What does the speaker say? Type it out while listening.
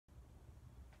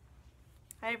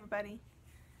Hi everybody.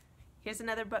 Here's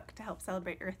another book to help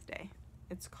celebrate Earth Day.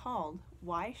 It's called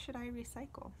Why Should I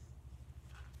Recycle?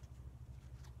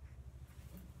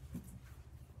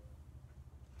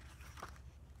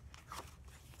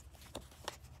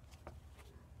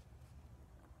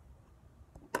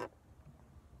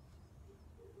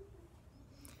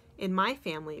 In my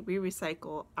family, we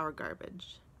recycle our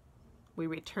garbage. We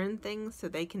return things so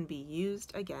they can be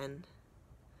used again.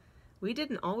 We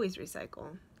didn't always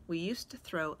recycle. We used to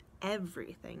throw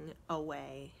everything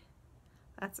away.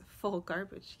 That's a full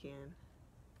garbage can.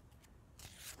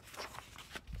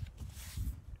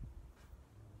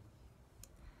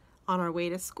 On our way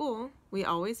to school, we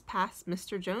always pass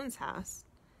Mr. Jones' house.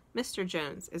 Mr.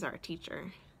 Jones is our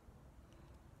teacher.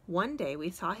 One day we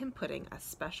saw him putting a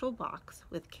special box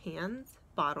with cans,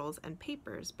 bottles, and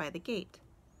papers by the gate.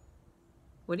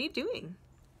 "What are you doing?"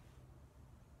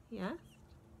 he asked.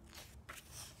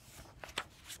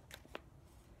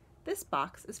 "This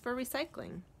box is for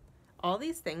recycling. All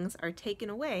these things are taken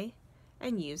away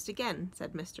and used again,"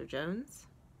 said Mr. Jones.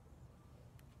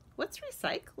 "What's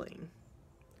recycling?"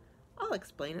 "I'll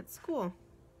explain at school."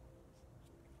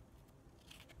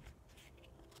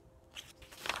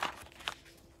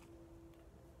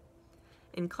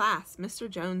 In class, Mr.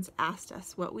 Jones asked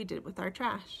us what we did with our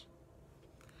trash.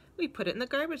 "We put it in the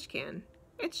garbage can.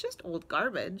 It's just old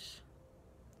garbage."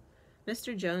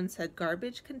 Mr. Jones said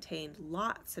garbage contained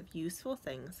lots of useful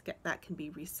things that can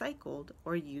be recycled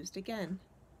or used again.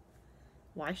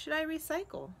 "Why should I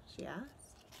recycle?" she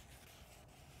asked.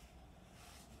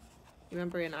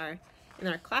 Remember, in our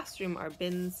classroom, our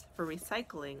bins for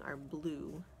recycling are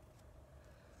blue.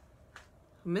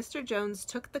 Mr. Jones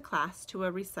took the class to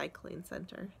a recycling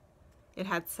center. It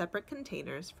had separate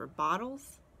containers for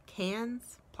bottles,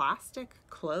 cans, plastic,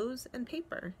 clothes, and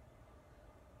paper.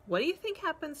 "What do you think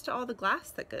happens to all the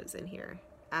glass that goes in here?"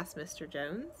 asked Mr.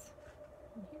 Jones.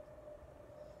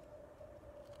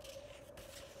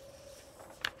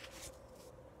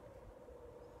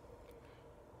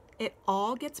 "It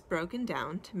all gets broken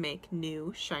down to make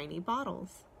new, shiny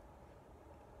bottles."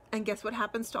 "And guess what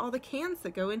happens to all the cans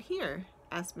that go in here?"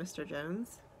 asked Mr.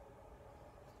 Jones.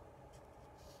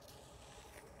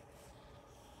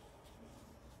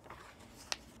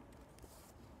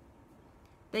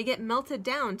 "They get melted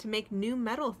down to make new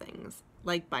metal things,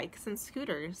 like bikes and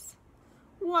scooters."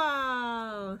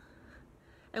 "Wow!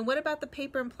 And what about the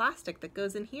paper and plastic that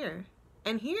goes in here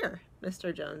and here?"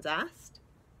 Mr. Jones asked.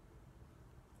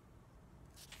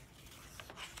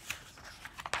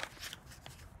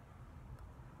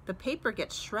 "The paper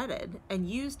gets shredded and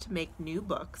used to make new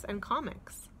books and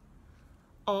comics."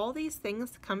 "All these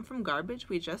things come from garbage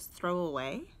we just throw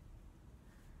away?"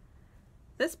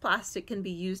 "This plastic can be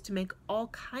used to make all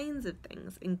kinds of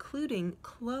things, including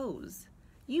clothes.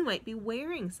 You might be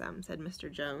wearing some," said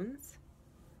Mr. Jones.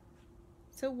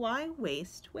 "So why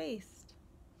waste waste?"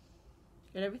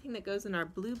 And everything that goes in our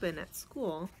blue bin at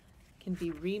school can be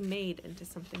remade into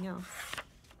something else.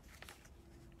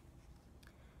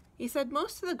 He said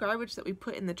most of the garbage that we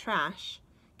put in the trash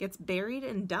gets buried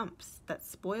in dumps that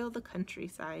spoil the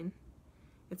countryside.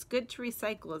 "It's good to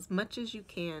recycle as much as you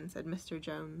can," said Mr.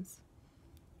 Jones.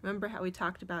 Remember how we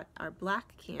talked about our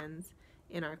black cans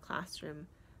in our classroom?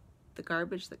 The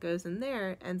garbage that goes in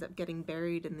there ends up getting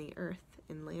buried in the earth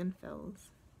in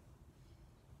landfills.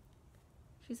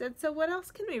 She said, "So what else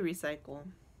can we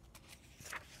recycle?"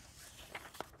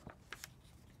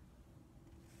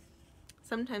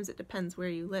 Sometimes it depends where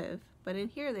you live, but in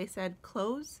here they said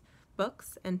clothes,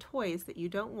 books, and toys that you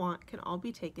don't want can all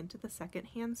be taken to the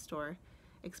second-hand store,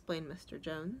 explained Mr.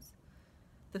 Jones.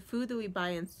 "The food that we buy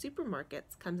in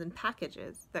supermarkets comes in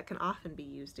packages that can often be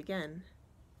used again."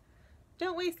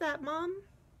 "Don't waste that, Mom."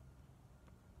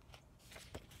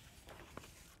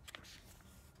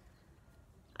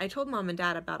 I told Mom and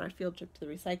Dad about our field trip to the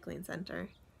recycling center.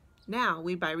 Now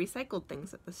we buy recycled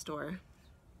things at the store.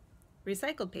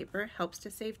 Recycled paper helps to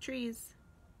save trees.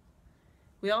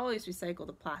 We always recycle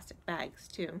the plastic bags,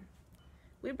 too.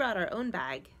 We brought our own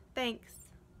bag. Thanks.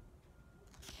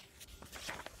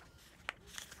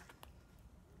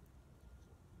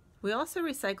 We also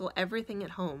recycle everything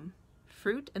at home.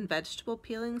 Fruit and vegetable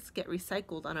peelings get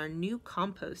recycled on our new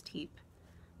compost heap.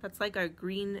 That's like our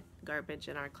green garbage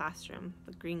in our classroom,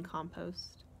 the green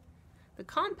compost. The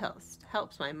compost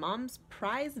helps my mom's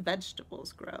prize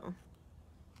vegetables grow.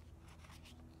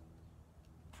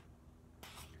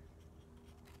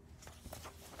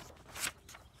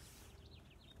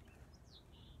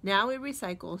 Now we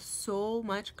recycle so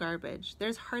much garbage,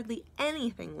 there's hardly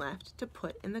anything left to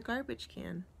put in the garbage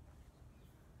can.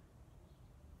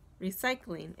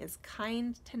 Recycling is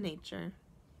kind to nature.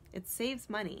 It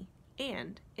saves money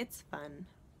and it's fun.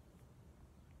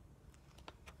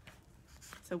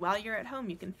 So while you're at home,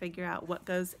 you can figure out what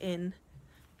goes in.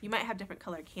 You might have different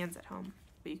colored cans at home,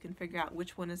 but you can figure out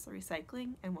which one is the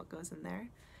recycling and what goes in there.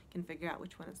 You can figure out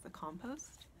which one is the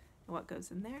compost and what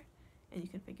goes in there, and you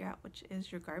can figure out which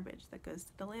is your garbage that goes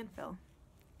to the landfill,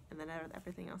 and then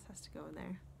everything else has to go in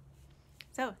there.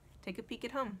 So take a peek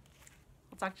at home.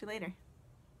 I'll talk to you later.